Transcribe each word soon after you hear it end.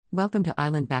Welcome to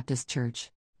Island Baptist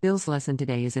Church. Bill's lesson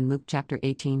today is in Luke chapter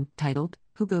 18, titled,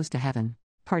 Who Goes to Heaven?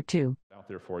 Part 2. Out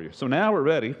there for you. So now we're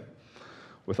ready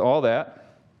with all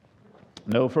that.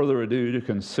 No further ado to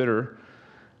consider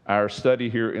our study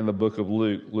here in the book of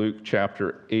Luke, Luke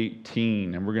chapter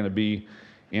 18. And we're going to be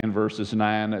in verses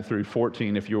 9 through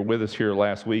 14. If you were with us here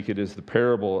last week, it is the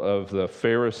parable of the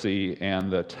Pharisee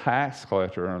and the tax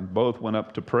collector. And both went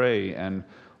up to pray, and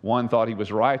one thought he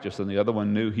was righteous, and the other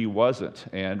one knew he wasn't.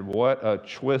 And what a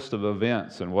twist of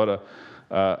events, and what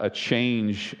a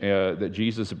change that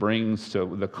Jesus brings to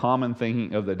the common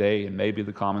thinking of the day, and maybe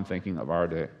the common thinking of our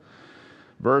day.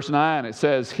 Verse 9, it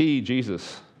says, He,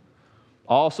 Jesus,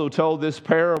 also told this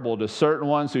parable to certain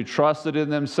ones who trusted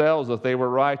in themselves that they were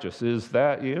righteous. Is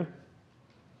that you?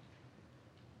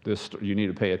 You need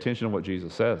to pay attention to what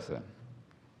Jesus says then.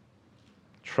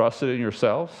 Trusted in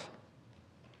yourselves,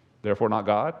 therefore not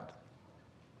God,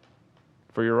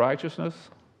 for your righteousness?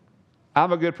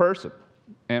 I'm a good person.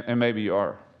 And maybe you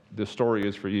are. This story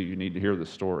is for you. You need to hear this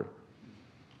story.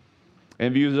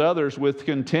 And views others with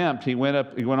contempt. He went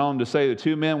on to say the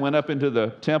two men went up into the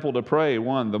temple to pray.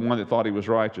 One, the one that thought he was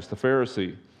righteous, the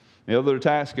Pharisee. The other, the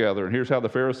tax gatherer. And here's how the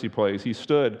Pharisee plays. He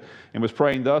stood and was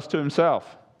praying thus to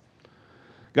himself.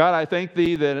 God, I thank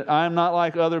thee that I am not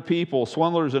like other people,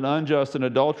 swindlers and unjust and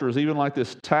adulterers, even like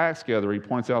this tax gatherer. He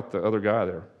points out the other guy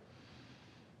there.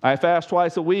 I fast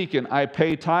twice a week, and I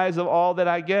pay tithes of all that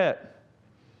I get.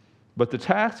 But the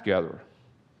tax gatherer,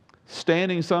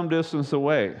 standing some distance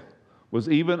away, was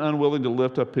even unwilling to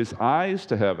lift up his eyes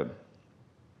to heaven,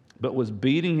 but was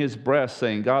beating his breast,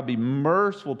 saying, God, be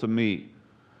merciful to me,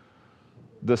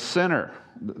 the sinner.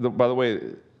 By the way,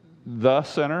 the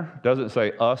sinner doesn't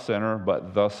say a sinner,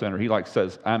 but the sinner. He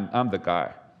says, I'm the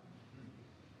guy.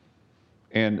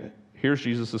 And here's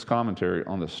Jesus' commentary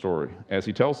on this story. As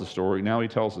he tells the story, now he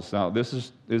tells us, now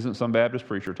this isn't some Baptist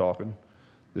preacher talking.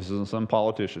 This isn't some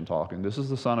politician talking. This is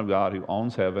the Son of God who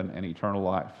owns heaven and eternal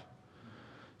life.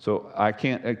 So I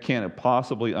can't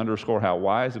possibly underscore how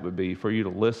wise it would be for you to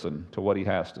listen to what he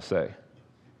has to say.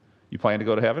 You plan to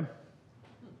go to heaven?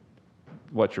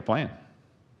 What's your plan?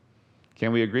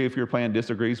 Can we agree if your plan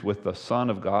disagrees with the Son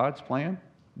of God's plan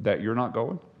that you're not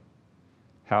going?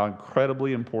 How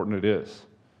incredibly important it is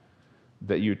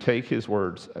that you take his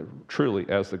words truly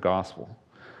as the gospel.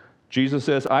 Jesus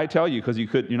says, I tell you, because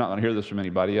you're not going to hear this from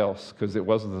anybody else, because it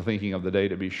wasn't the thinking of the day,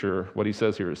 to be sure. What he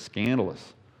says here is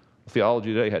scandalous.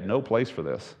 Theology today had no place for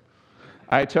this.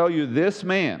 I tell you, this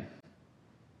man,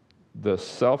 the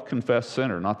self-confessed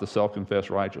sinner, not the self-confessed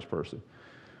righteous person,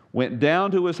 went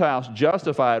down to his house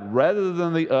justified rather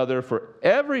than the other, for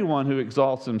everyone who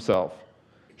exalts himself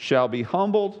shall be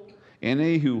humbled, and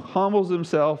he who humbles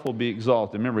himself will be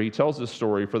exalted. Remember, he tells this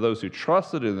story for those who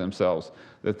trusted in themselves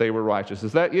that they were righteous.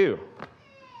 Is that you?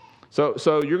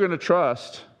 So you're going to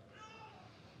trust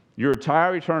your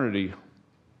entire eternity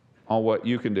on what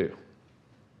you can do.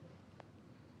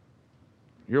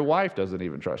 Your wife doesn't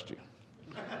even trust you.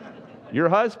 Your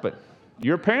husband,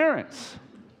 your parents.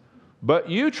 But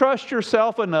you trust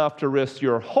yourself enough to risk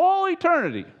your whole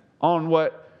eternity on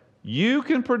what you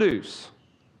can produce.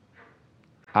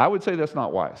 I would say that's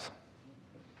not wise.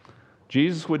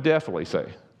 Jesus would definitely say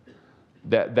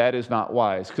that is not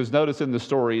wise. Because notice in the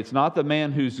story, it's not the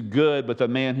man who's good, but the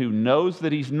man who knows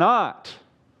that he's not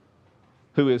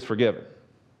who is forgiven.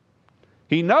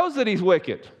 He knows that he's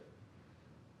wicked.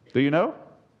 Do you know?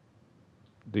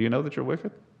 Do you know that you're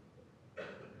wicked?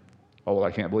 Oh, well,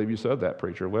 I can't believe you said that,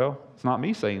 preacher. Well, it's not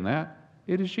me saying that.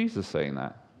 It is Jesus saying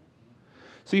that.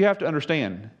 So you have to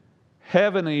understand,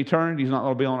 heaven and eternity is not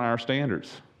going to be on our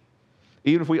standards.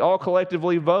 Even if we all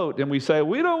collectively vote and we say,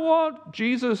 we don't want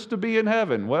Jesus to be in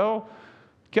heaven. Well,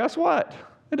 guess what?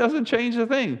 It doesn't change a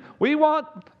thing. We want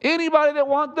anybody that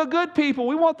wants the good people.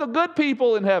 We want the good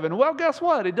people in heaven. Well, guess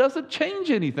what? It doesn't change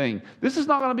anything. This is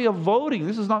not going to be a voting.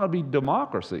 This is not going to be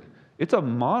democracy. It's a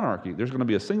monarchy. There's going to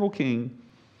be a single king.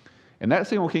 And that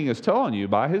single king is telling you,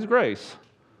 by his grace,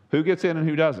 who gets in and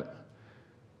who doesn't.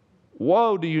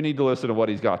 Whoa, do you need to listen to what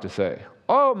he's got to say?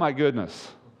 Oh, my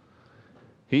goodness.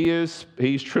 He's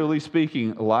truly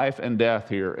speaking life and death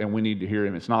here, and we need to hear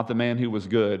him. It's not the man who was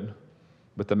good,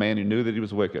 but the man who knew that he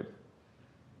was wicked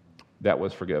that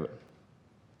was forgiven.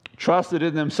 Trusted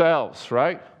in themselves,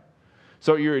 right?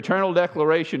 So your eternal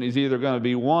declaration is either going to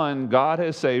be, one, God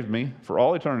has saved me. For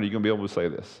all eternity, you're going to be able to say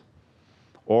this.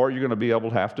 Or you're going to be able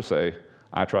to have to say,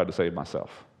 I tried to save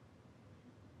myself.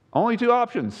 Only two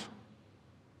options.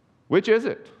 Which is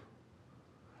it?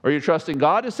 Are you trusting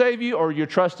God to save you, or are you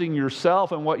trusting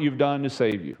yourself and what you've done to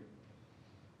save you?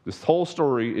 This whole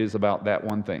story is about that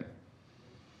one thing.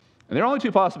 And there are only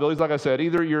two possibilities, like I said.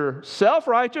 Either you're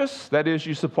self-righteous, that is,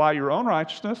 you supply your own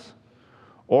righteousness,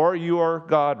 or you are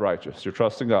God-righteous. You're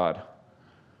trusting God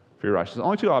for your righteousness.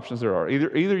 Only two options there are.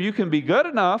 Either you can be good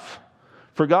enough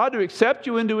for God to accept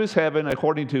you into his heaven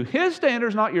according to his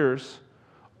standards, not yours,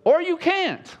 or you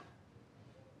can't.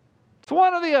 It's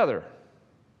one or the other.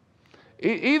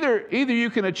 Either you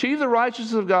can achieve the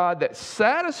righteousness of God that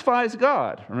satisfies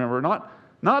God. Remember,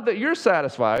 not that you're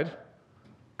satisfied,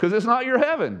 because it's not your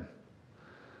heaven.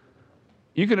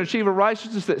 You can achieve a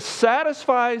righteousness that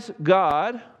satisfies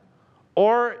God,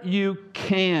 or you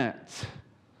can't.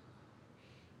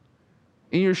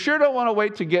 And you sure don't want to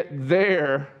wait to get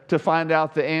there to find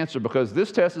out the answer, because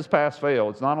this test is pass-fail.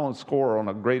 It's not on a score on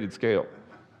a graded scale.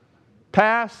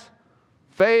 Pass,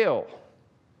 fail.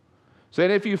 So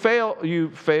if you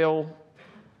fail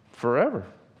forever.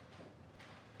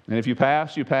 And if you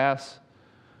pass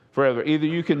forever. Either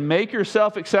you can make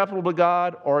yourself acceptable to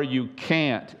God, or you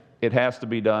can't. It has to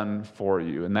be done for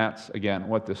you. And that's, again,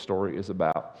 what this story is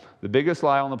about. The biggest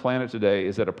lie on the planet today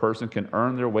is that a person can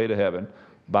earn their way to heaven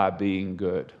by being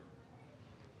good.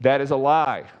 That is a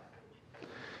lie.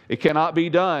 It cannot be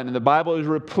done. And the Bible is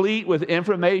replete with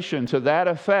information to that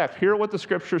effect. Hear what the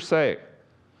Scriptures say.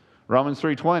 Romans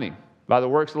 3:20. By the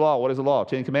works of the law, what is the law?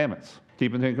 10 Commandments.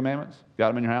 Keeping the 10 Commandments? Got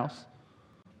them in your house?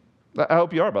 I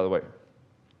hope you are, by the way.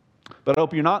 But I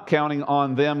hope you're not counting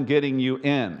on them getting you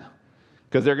in,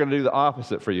 because they're going to do the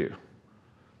opposite for you.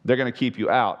 They're going to keep you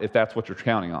out if that's what you're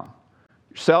counting on.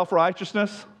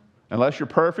 Self-righteousness, unless you're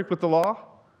perfect with the law,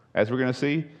 as we're going to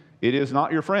see, it is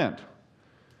not your friend.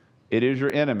 It is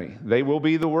your enemy. They will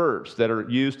be the words that are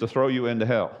used to throw you into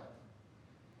hell.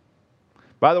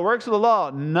 By the works of the law,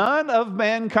 none of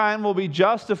mankind will be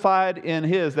justified in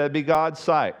his, that'd be God's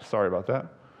sight. Sorry about that.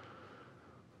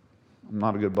 I'm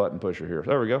not a good button pusher here.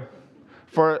 There we go.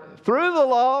 For through the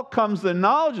law comes the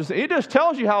knowledge of sin. It just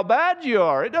tells you how bad you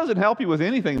are. It doesn't help you with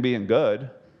anything being good.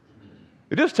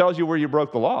 It just tells you where you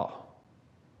broke the law.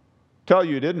 Tell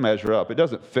you didn't measure up. It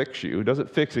doesn't fix you. It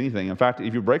doesn't fix anything. In fact,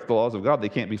 if you break the laws of God, they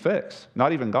can't be fixed.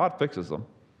 Not even God fixes them.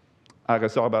 Like I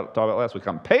talked about last week,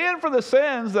 I'm paying for the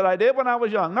sins that I did when I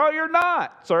was young. No, you're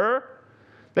not, sir.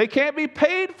 They can't be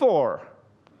paid for.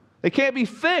 They can't be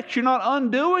fixed. You're not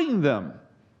undoing them,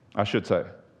 I should say.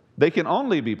 They can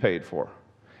only be paid for.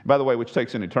 By the way, which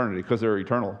takes an eternity, because there are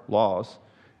eternal laws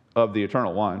of the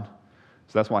eternal one.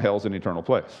 So that's why hell's an eternal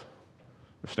place.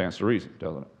 It stands to reason,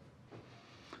 doesn't it?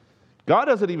 God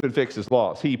doesn't even fix his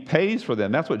laws. He pays for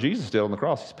them. That's what Jesus did on the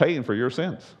cross. He's paying for your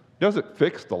sins. He doesn't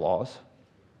fix the laws.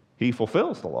 He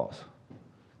fulfills the laws.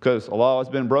 Because a law has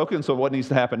been broken, so what needs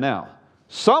to happen now?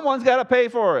 Someone's got to pay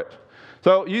for it.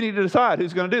 So you need to decide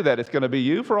who's going to do that. It's going to be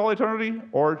you for all eternity,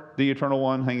 or the eternal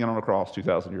one hanging on a cross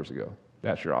 2,000 years ago.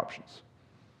 That's your options.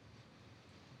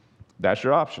 That's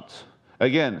your options.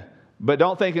 Again, but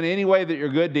don't think in any way that your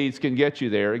good deeds can get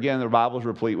you there. Again, the Bible is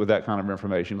replete with that kind of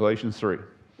information. Galatians 3.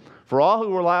 For all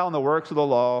who rely on the works of the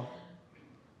law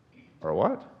are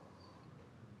what?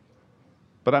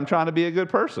 But I'm trying to be a good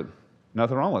person.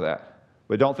 Nothing wrong with that.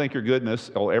 But don't think your goodness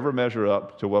will ever measure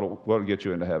up to what will get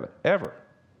you into heaven. Ever.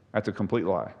 That's a complete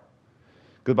lie.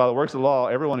 Because by the works of the law,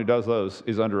 everyone who does those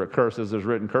is under a curse. As there's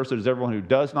written, cursed is everyone who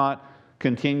does not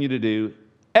continue to do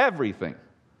everything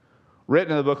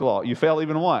written in the book of law. You fail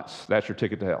even once, that's your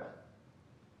ticket to hell.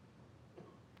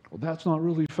 Well, that's not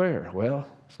really fair. Well,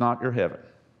 it's not your heaven.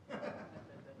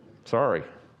 Sorry.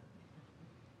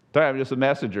 I'm just a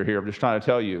messenger here. I'm just trying to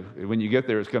tell you, when you get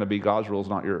there, it's going to be God's rules,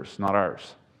 not yours, not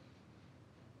ours.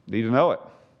 Need to know it.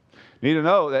 Need to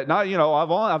know that, not,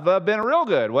 I've been real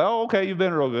good. Well, okay, you've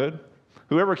been real good.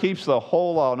 Whoever keeps the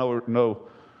whole law,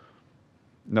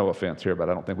 no offense here, but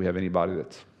I don't think we have anybody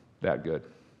that's that good.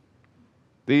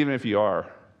 Even if you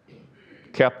are,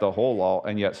 kept the whole law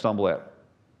and yet stumble at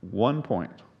one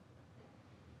point,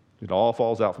 it all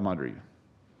falls out from under you.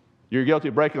 You're guilty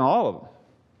of breaking all of them.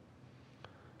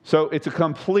 So it's a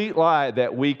complete lie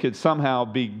that we could somehow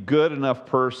be good enough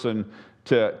person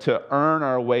to earn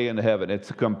our way into heaven.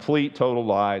 It's a complete, total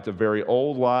lie. It's a very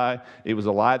old lie. It was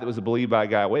a lie that was believed by a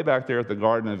guy way back there at the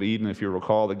Garden of Eden, if you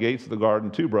recall. The gates of the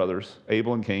garden, two brothers,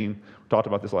 Abel and Cain. We talked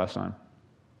about this last time.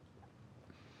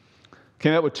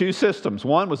 Came up with two systems.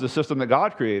 One was the system that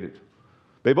God created.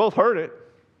 They both heard it.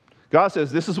 God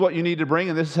says, this is what you need to bring,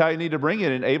 and this is how you need to bring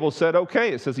it. And Abel said,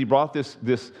 okay. It says he brought this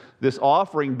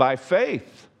offering by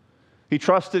faith. He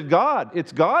trusted God.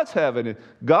 It's God's heaven.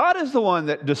 God is the one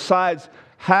that decides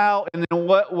how and in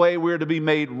what way we're to be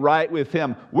made right with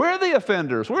him. We're the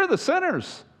offenders. We're the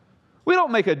sinners. We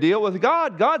don't make a deal with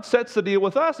God. God sets the deal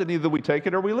with us, and either we take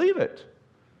it or we leave it.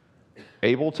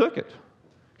 Abel took it.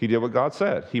 He did what God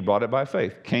said. He brought it by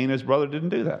faith. Cain, his brother, didn't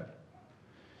do that.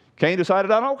 Cain decided,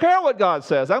 I don't care what God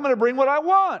says. I'm going to bring what I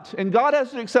want. And God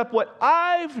has to accept what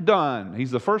I've done.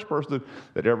 He's the first person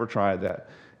that ever tried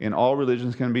that. And all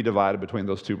religions can be divided between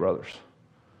those two brothers.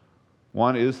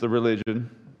 One is the religion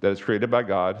that is created by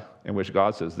God, in which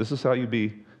God says, this is how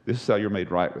you're made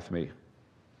right with me.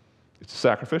 It's a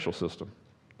sacrificial system.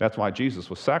 That's why Jesus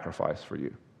was sacrificed for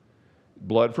you.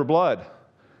 Blood for blood,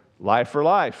 life for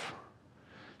life.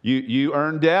 You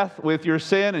earned death with your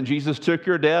sin, and Jesus took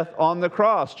your death on the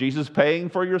cross. Jesus paying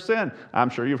for your sin. I'm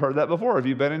sure you've heard that before if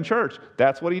you've been in church.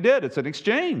 That's what he did. It's an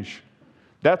exchange.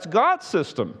 That's God's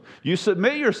system. You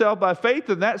submit yourself by faith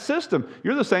in that system.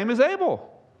 You're the same as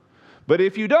Abel. But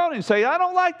if you don't and say, I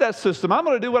don't like that system, I'm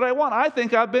going to do what I want, I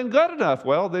think I've been good enough,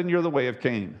 well, then you're the way of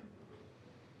Cain.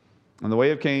 And the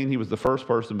way of Cain, he was the first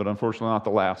person, but unfortunately not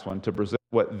the last one, to present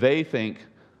what they think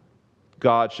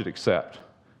God should accept.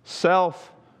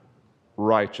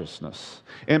 Self-righteousness.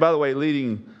 And by the way,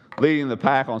 leading the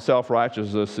pack on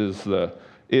self-righteousness is the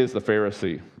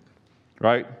Pharisee,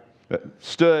 right? That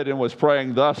stood and was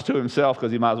praying thus to himself,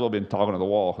 because he might as well have been talking to the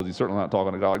wall, because he's certainly not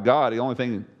talking to God. God, the only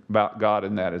thing about God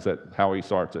in that is that how he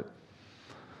starts it.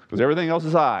 Because everything else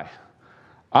is I.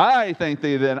 I think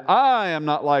thee then, I am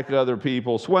not like other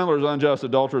people, swindlers, unjust,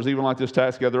 adulterers, even like this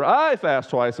tax gatherer. I fast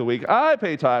twice a week. I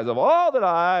pay tithes of all that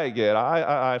I get.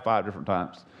 I 5 different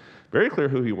times. Very clear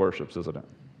who he worships, isn't it?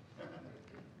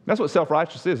 That's what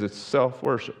self-righteousness is. It's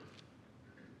self-worship.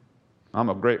 I'm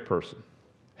a great person.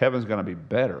 Heaven's going to be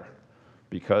better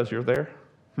because you're there.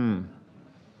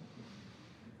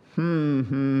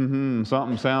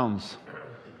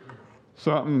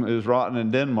 Something is rotten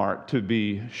in Denmark, to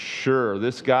be sure.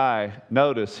 This guy,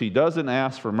 notice, he doesn't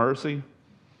ask for mercy.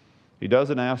 He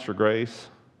doesn't ask for grace.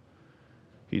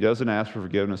 He doesn't ask for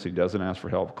forgiveness. He doesn't ask for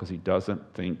help because he doesn't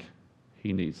think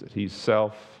he needs it. He's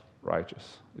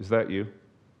self-righteous. Is that you?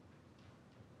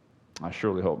 I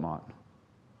surely hope not.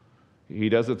 He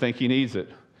doesn't think he needs it.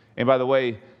 And by the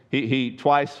way, he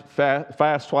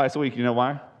fast twice a week. You know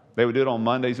why? They would do it on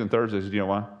Mondays and Thursdays. Do you know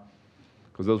why?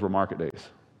 Because those were market days.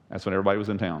 That's when everybody was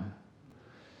in town.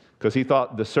 Because he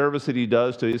thought the service that he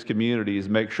does to his community is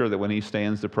make sure that when he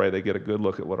stands to pray, they get a good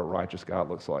look at what a righteous God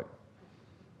looks like.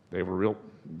 They were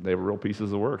real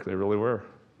pieces of work. They really were.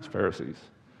 It's Pharisees.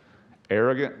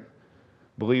 Arrogant.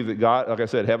 Believe that God, like I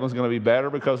said, heaven's going to be better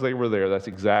because they were there. That's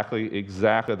exactly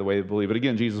the way they believe. But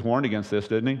again, Jesus warned against this,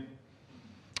 didn't he?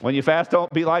 When you fast,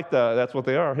 don't be like that's what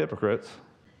they are, hypocrites.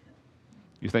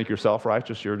 You think you're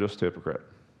self-righteous, you're just a hypocrite.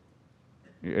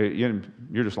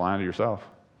 You're just lying to yourself.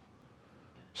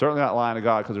 Certainly not lying to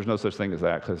God, because there's no such thing as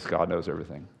that, because God knows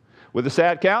everything. With a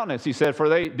sad countenance, he said, for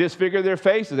they disfigure their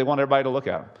faces. They want everybody to look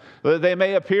at them. They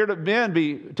may appear to men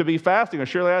to be fasting, or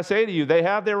surely I say to you, they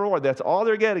have their reward. That's all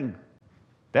they're getting.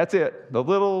 That's it. The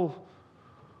little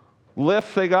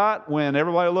lift they got when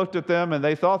everybody looked at them and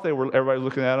they thought everybody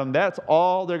looking at them, that's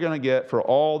all they're going to get for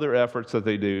all their efforts that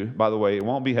they do. By the way, it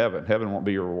won't be heaven. Heaven won't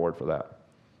be your reward for that.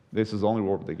 This is the only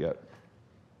reward they get.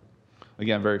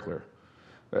 Again, very clear.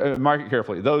 Mark it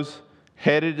carefully. Those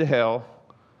headed to hell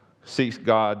seek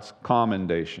God's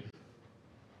commendation.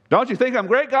 Don't you think I'm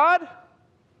great, God?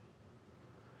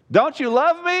 Don't you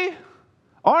love me?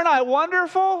 Aren't I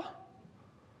wonderful?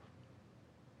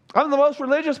 I'm the most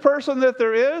religious person that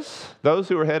there is. Those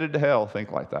who are headed to hell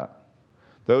think like that.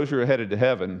 Those who are headed to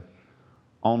heaven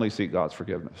only seek God's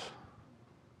forgiveness.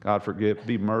 God,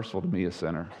 be merciful to me, a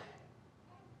sinner.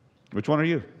 Which one are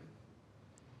you?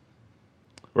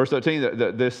 Verse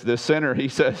 13, this sinner, he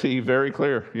says, he's very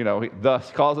clear. He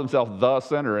calls himself the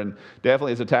sinner, and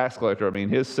definitely as a tax collector. I mean,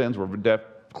 his sins were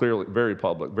clearly very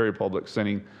public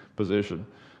sinning position.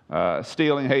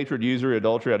 Stealing, hatred, usury,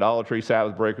 adultery, idolatry,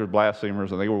 Sabbath breakers,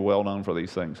 blasphemers, and they were well known for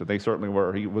these things. So they certainly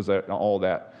were. He was all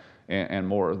that and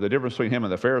more. The difference between him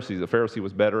and the Pharisee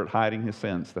was better at hiding his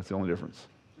sins. That's the only difference.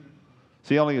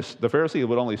 See, the Pharisee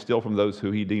would only steal from those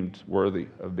who he deemed worthy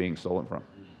of being stolen from.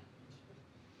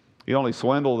 He'd only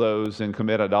swindle those and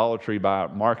commit idolatry by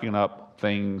marking up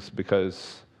things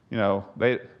because,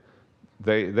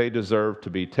 they deserve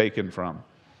to be taken from.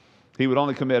 He would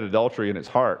only commit adultery in his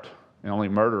heart and only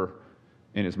murder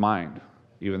in his mind,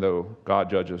 even though God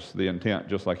judges the intent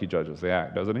just like he judges the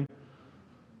act, doesn't he?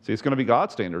 See, it's going to be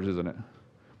God's standards, isn't it?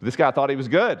 But this guy thought he was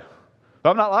good.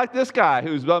 I'm not like this guy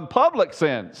who's done public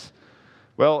sins.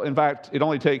 Well, in fact, it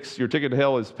only takes, your ticket to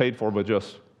hell is paid for by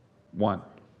just one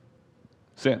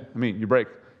sin. I mean,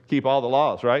 keep all the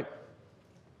laws, right?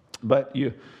 But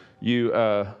there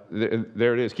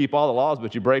it is. Keep all the laws,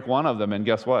 but you break one of them, and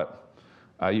guess what?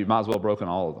 You might as well have broken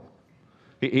all of them.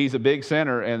 He's a big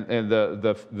sinner, and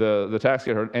the tax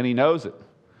collector, and he knows it.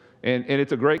 And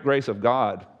it's a great grace of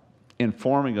God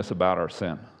informing us about our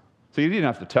sin. So he didn't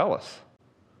have to tell us.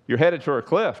 You're headed toward a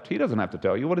cliff. He doesn't have to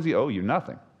tell you. What does he owe you?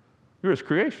 Nothing. You're his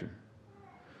creation.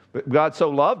 But God so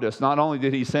loved us, not only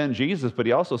did he send Jesus, but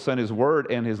he also sent his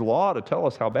word and his law to tell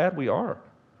us how bad we are.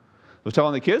 I was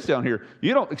telling the kids down here,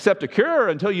 you don't accept a cure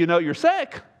until you know you're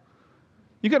sick.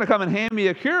 You're going to come and hand me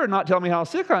a cure and not tell me how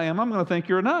sick I am. I'm going to think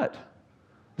you're a nut.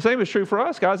 The same is true for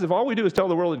us, guys. If all we do is tell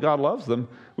the world that God loves them,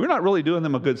 we're not really doing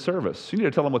them a good service. You need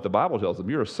to tell them what the Bible tells them.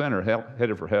 You're a sinner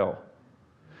headed for hell.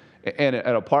 And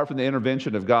apart from the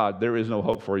intervention of God, there is no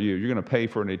hope for you. You're going to pay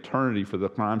for an eternity for the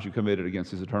crimes you committed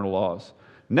against his eternal laws.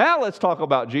 Now let's talk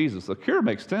about Jesus. The cure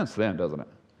makes sense then, doesn't it?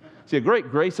 See, a great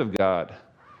grace of God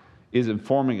is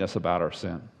informing us about our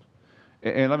sin.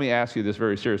 And let me ask you this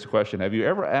very serious question. Have you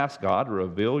ever asked God to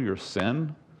reveal your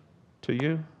sin to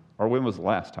you? Or when was the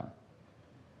last time?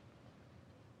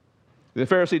 The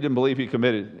Pharisee didn't believe he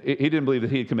didn't believe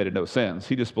that he had committed no sins.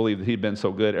 He just believed that he'd been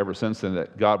so good ever since then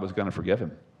that God was going to forgive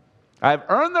him. I've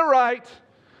earned the right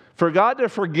for God to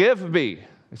forgive me.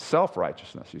 It's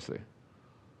self-righteousness, you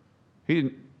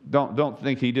see. Don't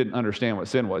think he didn't understand what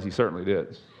sin was. He certainly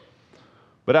did.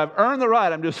 But I've earned the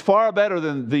right. I'm just far better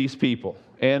than these people.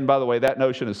 And by the way, that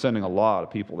notion is sending a lot of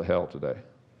people to hell today.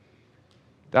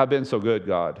 I've been so good,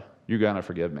 God. You're going to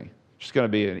forgive me. It's just going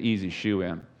to be an easy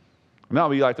shoe-in. I'm not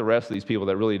going to be like the rest of these people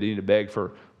that really need to beg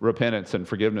for repentance and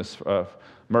forgiveness,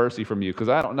 mercy from you, because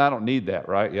I don't need that,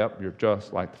 right? Yep, you're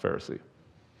just like the Pharisee.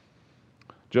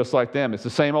 Just like them. It's the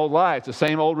same old lie. It's the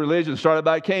same old religion started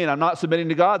by Cain. I'm not submitting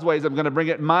to God's ways. I'm going to bring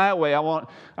it my way. I want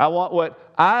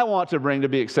what I want to bring to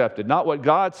be accepted, not what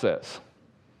God says.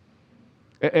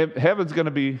 And heaven's going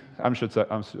to be, I should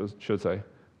say,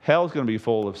 hell's going to be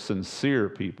full of sincere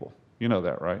people. You know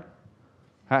that, right?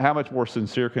 How much more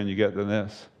sincere can you get than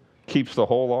this? Keeps the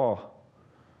whole law.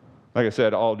 Like I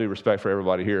said, all due respect for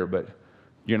everybody here, but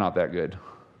you're not that good.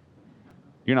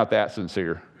 You're not that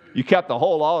sincere. You kept the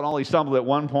whole law and only stumbled at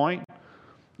one point.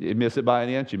 You miss it by an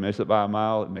inch, you miss it by a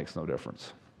mile, it makes no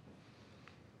difference.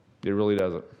 It really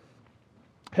doesn't.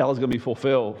 Hell is going to be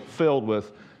filled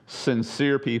with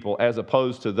sincere people, as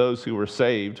opposed to those who were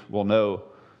saved will know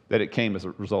that it came as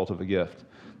a result of a gift.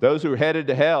 Those who are headed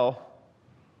to hell,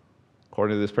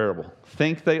 according to this parable,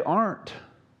 think they aren't.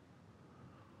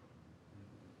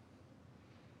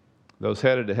 Those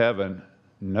headed to heaven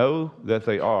know that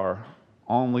they are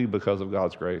only because of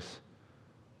God's grace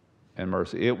and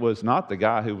mercy. It was not the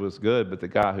guy who was good, but the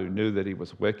guy who knew that he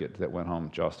was wicked that went home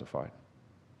justified.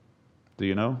 Do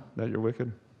you know that you're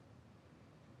wicked?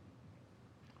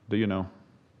 Do you know?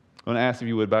 I'm going to ask if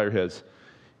you would bow your heads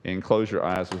and close your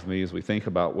eyes with me as we think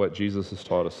about what Jesus has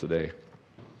taught us today.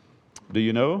 Do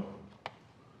you know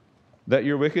that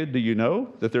you're wicked? Do you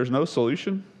know that there's no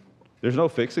solution? There's no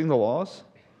fixing the laws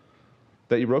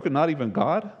that you've broken? Not even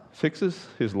God fixes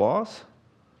his laws.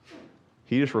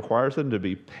 He just requires them to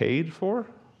be paid for.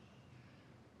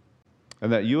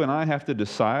 And that you and I have to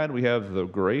decide. We have the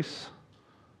grace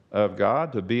of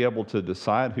God to be able to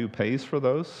decide who pays for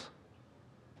those.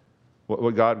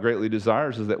 What God greatly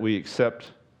desires is that we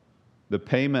accept the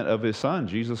payment of his Son,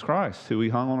 Jesus Christ, who he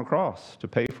hung on a cross to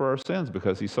pay for our sins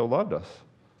because he so loved us.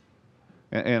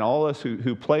 And all of us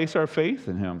who place our faith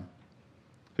in him,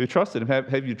 who trusted him,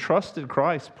 have you trusted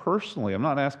Christ personally? I'm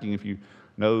not asking if you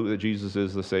know that Jesus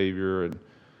is the Savior and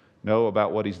know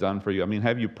about what he's done for you. I mean,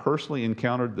 have you personally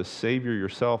encountered the Savior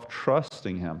yourself,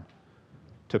 trusting him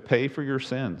to pay for your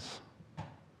sins?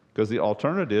 Because the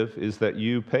alternative is that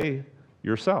you pay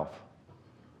yourself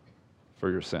for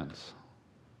your sins.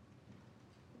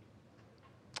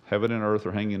 Heaven and earth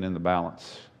are hanging in the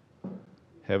balance.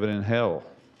 Heaven and hell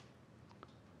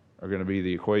are going to be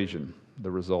the equation, the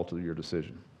result of your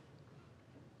decision.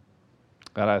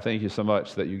 God, I thank you so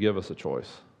much that you give us a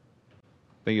choice.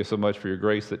 Thank you so much for your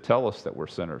grace that tell us that we're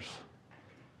sinners.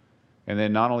 And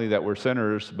then not only that we're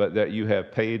sinners, but that you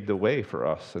have paid the way for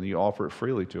us and you offer it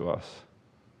freely to us.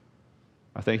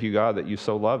 I thank you, God, that you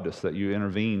so loved us, that you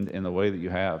intervened in the way that you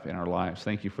have in our lives.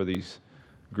 Thank you for these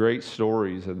great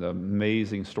stories and the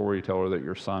amazing storyteller that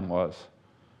your Son was,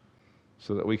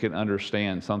 so that we can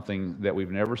understand something that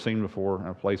we've never seen before in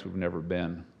a place we've never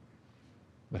been,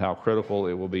 but how critical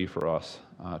it will be for us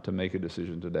to make a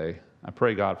decision today. I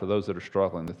pray, God, for those that are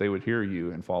struggling, that they would hear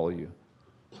you and follow you.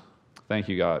 Thank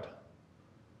you, God.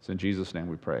 It's in Jesus' name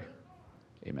we pray.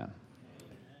 Amen.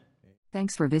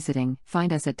 Thanks for visiting.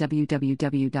 Find us at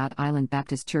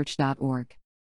www.islandbaptistchurch.org.